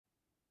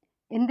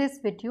In this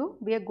video,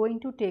 we are going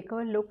to take a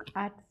look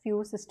at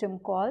few system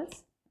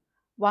calls.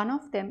 One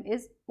of them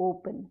is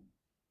open.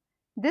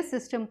 This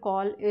system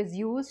call is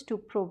used to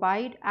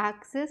provide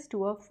access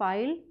to a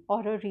file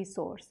or a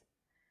resource.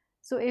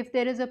 So if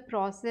there is a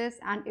process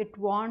and it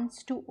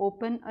wants to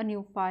open a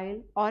new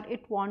file or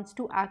it wants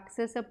to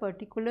access a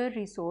particular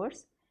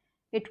resource,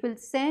 it will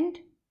send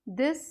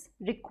this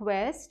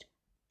request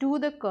to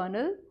the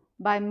kernel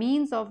by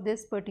means of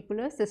this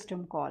particular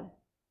system call.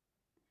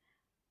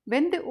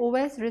 When the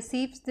OS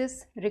receives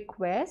this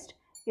request,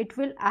 it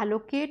will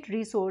allocate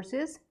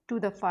resources to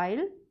the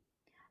file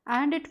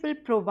and it will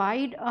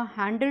provide a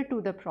handle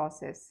to the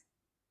process.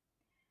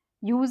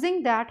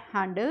 Using that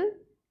handle,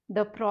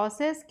 the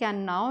process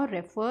can now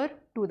refer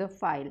to the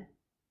file.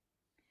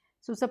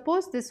 So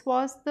suppose this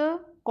was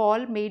the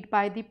call made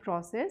by the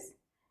process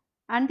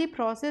and the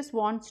process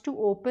wants to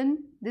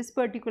open this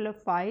particular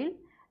file,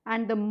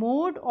 and the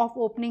mode of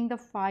opening the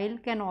file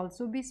can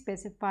also be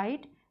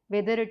specified,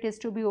 whether it is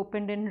to be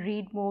opened in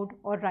read mode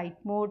or write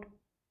mode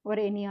or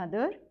any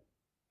other.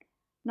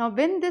 Now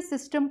when this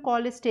system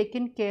call is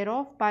taken care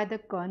of by the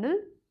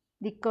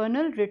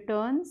kernel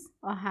returns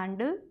a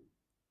handle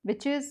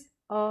which is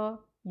a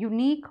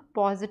unique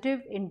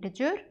positive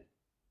integer.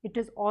 It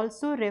is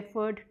also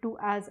referred to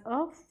as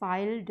a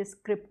file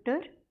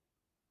descriptor.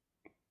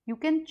 You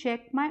can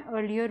check my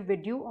earlier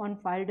video on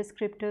file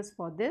descriptors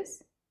for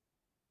this.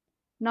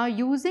 Now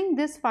using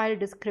this file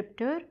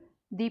descriptor,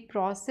 the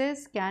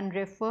process can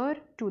refer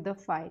to the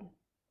file.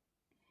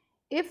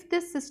 If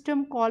this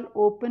system call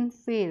open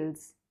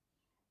fails,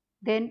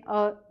 then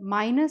a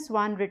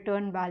 -1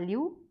 return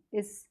value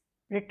is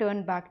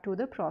returned back to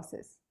the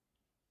process.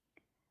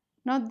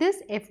 Now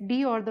this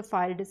FD or the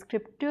file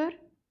descriptor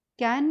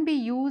can be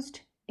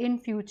used in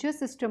future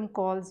system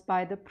calls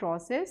by the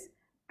process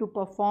to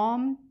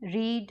perform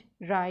read,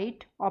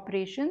 write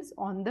operations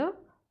on the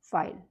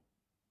file.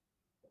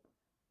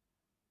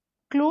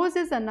 Close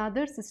is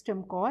another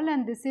system call,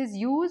 and this is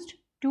used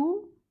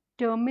to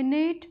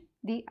terminate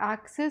the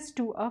access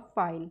to a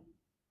file.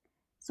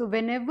 So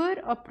whenever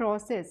a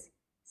process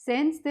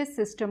sends this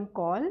system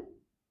call,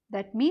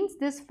 that means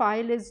this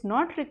file is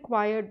not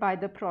required by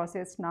the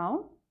process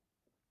now.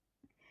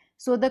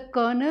 So the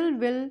kernel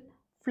will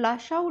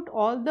flush out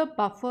all the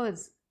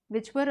buffers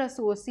which were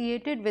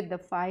associated with the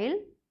file.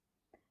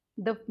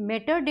 The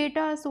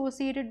metadata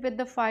associated with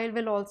the file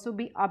will also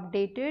be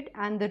updated,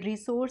 and the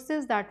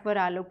resources that were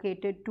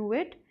allocated to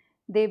it,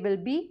 they will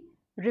be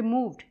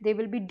removed, they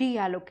will be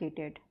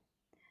deallocated.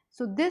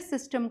 So this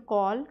system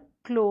call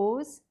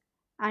close,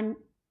 and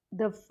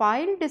the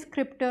file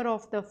descriptor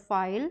of the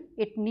file,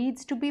 it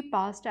needs to be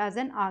passed as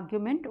an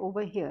argument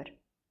over here.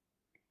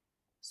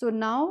 So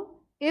now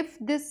if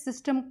this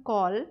system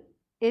call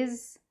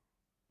is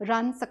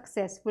run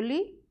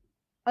successfully,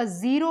 a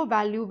 0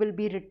 value will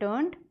be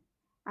returned,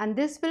 and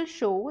this will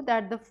show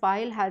that the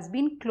file has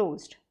been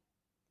closed.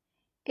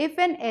 If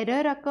an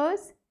error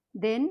occurs,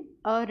 then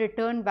a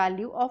return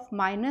value of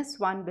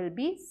 -1 will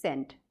be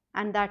sent,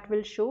 and that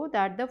will show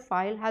that the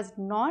file has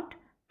not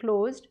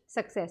closed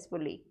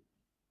successfully.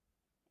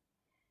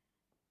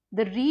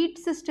 The read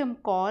system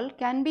call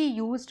can be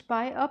used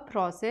by a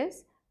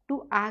process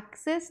to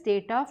access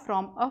data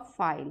from a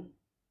file.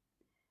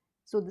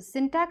 So the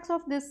syntax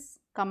of this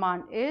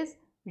command is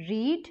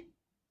read,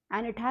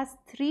 and it has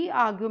 3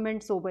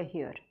 arguments over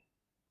here.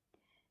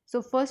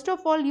 So first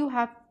of all, you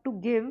have to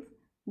give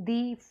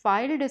the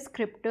file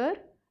descriptor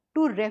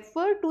to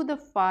refer to the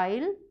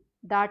file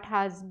that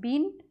has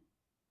been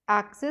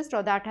accessed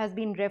or that has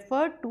been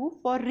referred to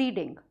for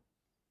reading.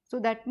 So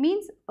that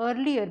means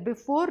earlier,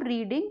 before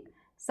reading,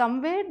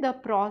 somewhere the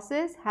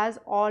process has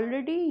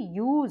already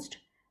used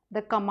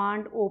the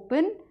command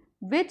open,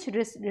 which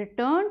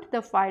returned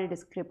the file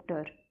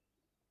descriptor.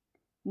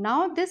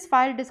 Now this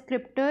file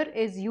descriptor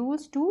is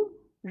used to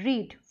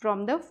read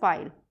from the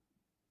file.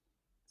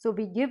 So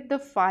we give the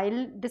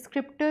file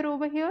descriptor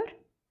over here,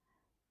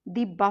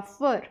 the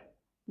buffer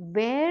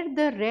where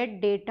the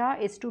read data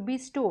is to be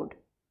stored.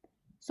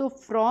 So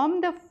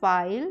from the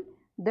file,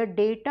 the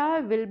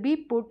data will be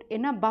put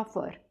in a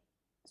buffer.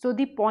 So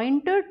the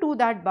pointer to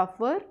that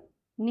buffer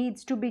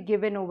needs to be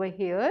given over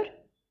here,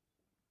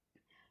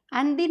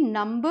 and the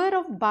number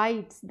of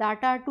bytes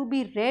that are to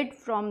be read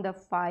from the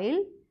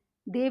file,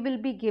 they will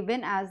be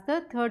given as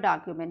the third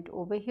argument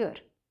over here.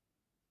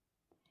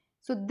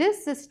 So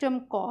this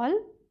system call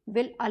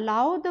will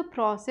allow the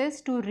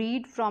process to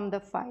read from the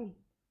file.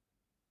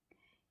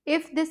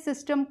 If this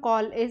system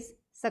call is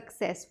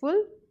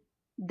successful,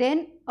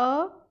 then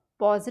a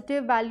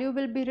positive value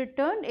will be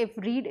returned. If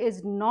read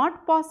is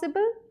not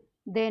possible,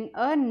 then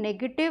a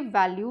negative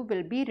value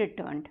will be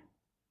returned.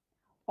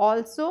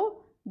 Also,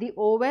 the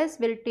OS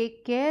will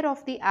take care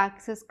of the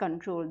access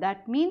control.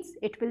 That means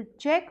it will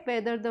check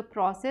whether the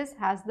process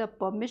has the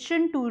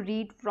permission to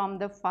read from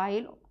the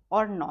file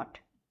or not.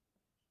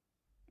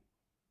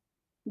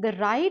 The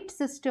write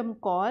system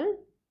call,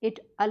 it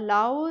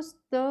allows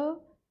the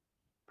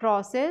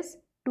process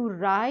to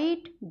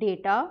write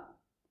data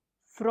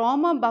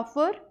from a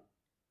buffer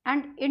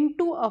and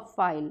into a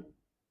file.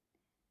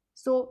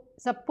 So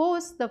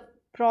suppose the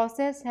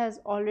process has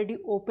already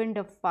opened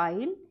a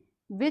file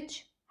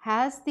which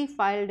has the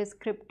file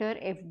descriptor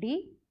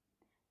fd.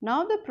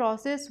 Now the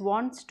process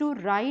wants to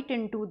write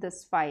into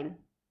this file.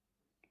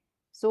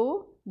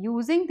 So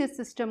using this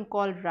system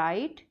call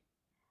write,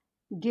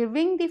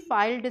 giving the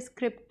file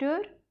descriptor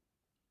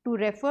to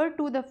refer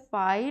to the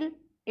file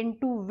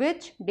into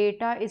which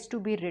data is to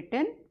be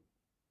written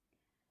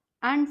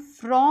and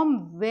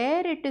from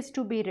where it is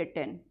to be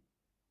written.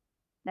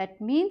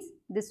 That means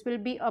this will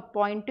be a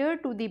pointer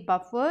to the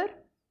buffer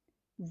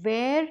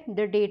where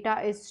the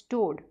data is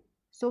stored.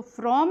 So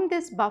from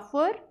this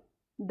buffer,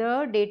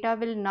 the data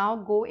will now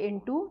go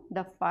into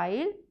the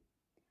file,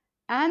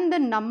 and the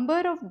number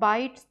of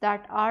bytes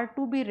that are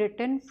to be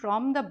written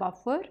from the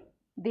buffer,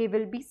 they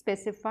will be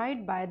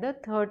specified by the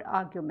third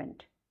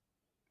argument.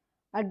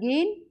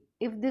 Again,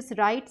 if this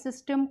write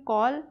system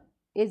call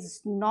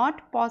is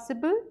not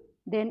possible,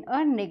 then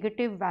a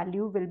negative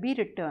value will be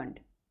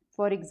returned.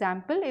 For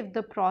example, if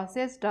the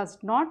process does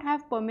not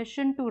have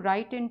permission to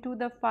write into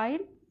the file,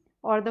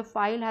 or the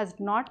file has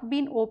not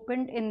been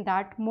opened in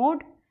that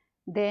mode,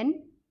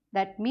 then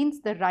that means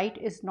the write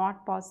is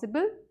not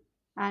possible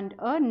and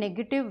a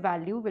negative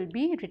value will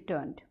be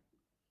returned.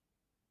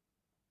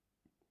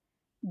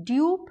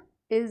 Dupe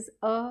is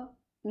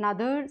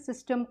another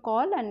system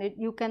call, and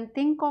you can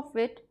think of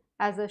it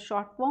as a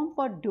short form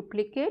for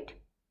duplicate.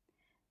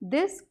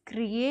 This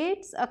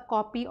creates a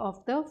copy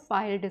of the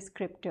file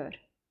descriptor.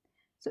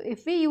 So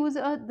if we use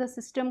the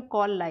system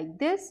call like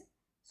this,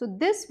 so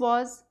this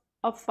was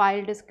a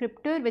file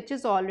descriptor which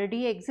is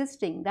already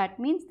existing. That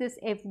means this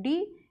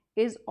fd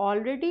is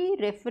already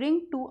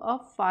referring to a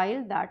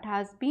file that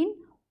has been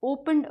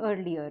opened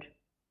earlier.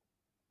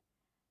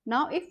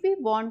 Now if we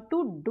want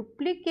to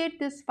duplicate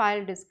this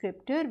file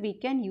descriptor, we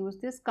can use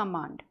this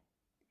command.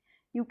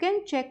 You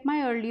can check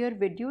my earlier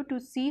video to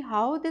see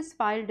how this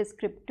file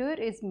descriptor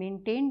is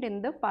maintained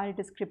in the file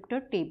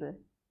descriptor table.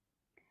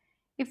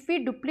 If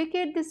we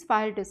duplicate this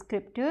file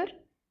descriptor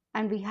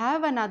and we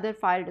have another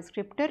file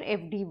descriptor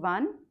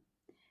fd1,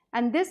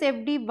 and this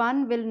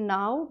fd1 will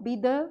now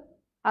be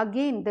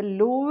again the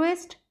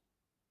lowest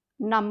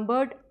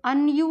numbered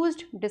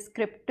unused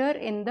descriptor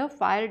in the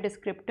file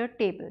descriptor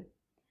table.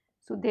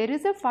 So there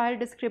is a file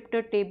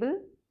descriptor table,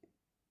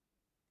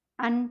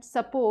 and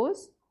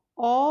suppose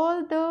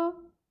all the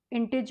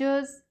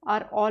integers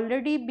are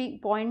already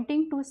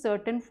pointing to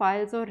certain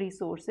files or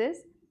resources,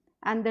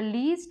 and the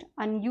least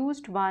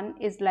unused one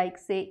is like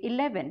say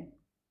 11.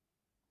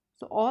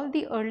 So all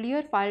the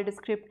earlier file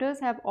descriptors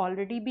have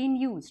already been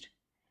used.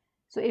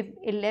 So if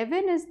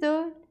 11 is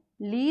the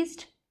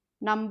least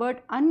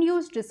numbered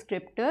unused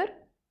descriptor,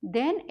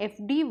 then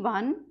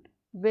fd1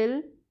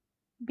 will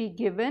be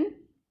given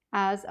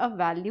as a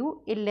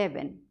value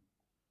 11.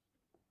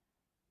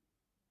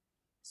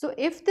 So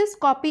if this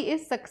copy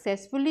is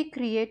successfully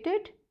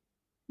created,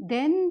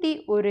 then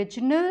the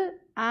original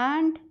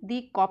and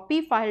the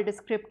copy file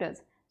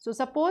descriptors. So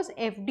suppose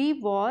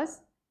fd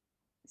was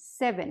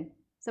 7.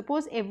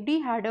 Suppose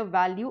fd had a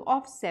value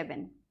of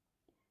 7.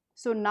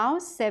 So now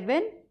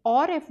 7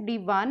 or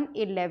fd1,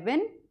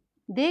 11,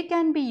 they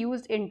can be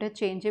used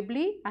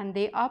interchangeably and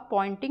they are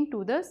pointing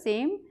to the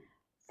same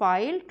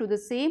file, to the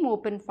same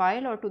open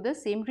file or to the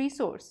same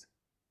resource.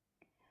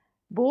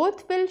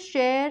 Both will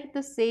share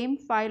the same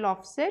file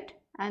offset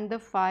and the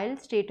file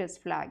status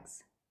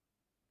flags.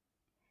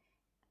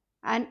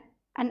 And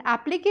an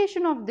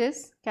application of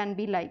this can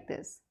be like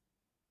this.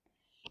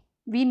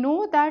 We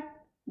know that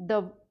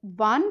the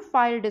one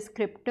file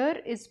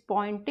descriptor is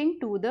pointing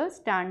to the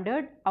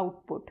standard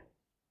output.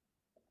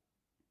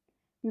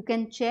 You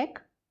can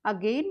check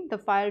again the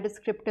file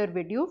descriptor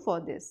video for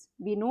this.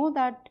 We know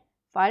that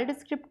file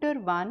descriptor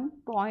 1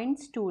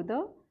 points to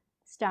the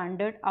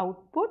standard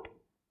output,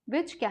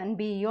 which can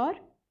be your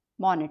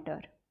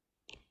monitor.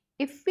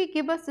 If we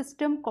give a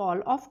system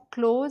call of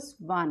close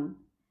 1,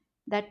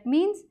 that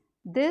means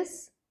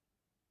this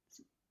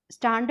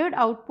standard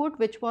output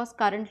which was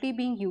currently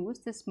being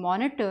used, this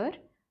monitor,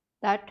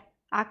 that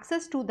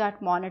access to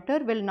that monitor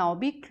will now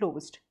be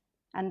closed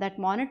and that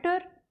monitor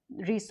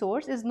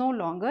resource is no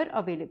longer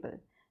available.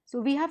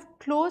 So we have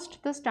closed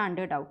the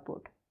standard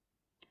output.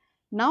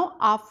 Now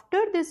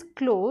after this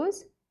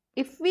close,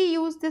 if we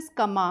use this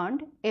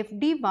command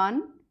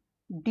fd1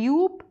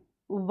 dupe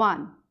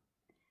 1,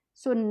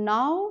 so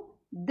now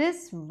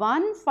this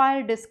one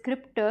file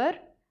descriptor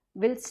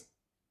will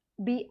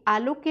be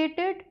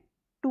allocated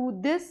to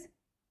this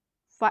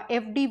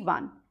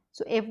fd1.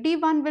 So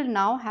fd1 will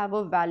now have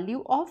a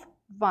value of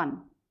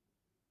 1.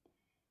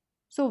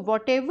 So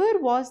whatever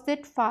was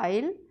that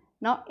file,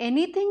 now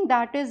anything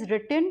that is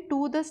written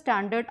to the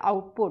standard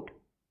output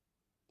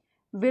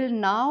will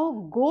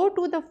now go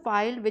to the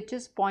file which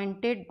is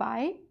pointed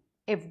by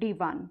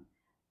fd1.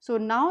 So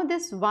now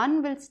this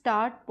 1 will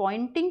start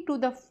pointing to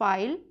the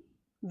file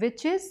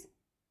which is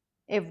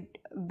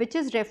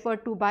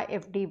referred to by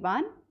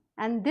fd1,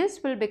 and this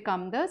will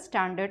become the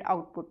standard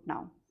output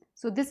now.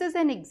 So this is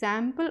an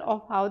example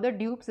of how the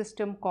dupe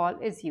system call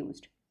is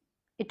used.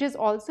 It is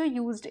also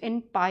used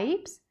in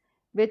pipes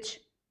which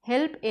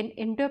help in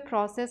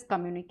inter-process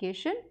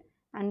communication,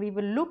 and we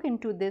will look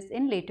into this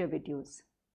in later videos.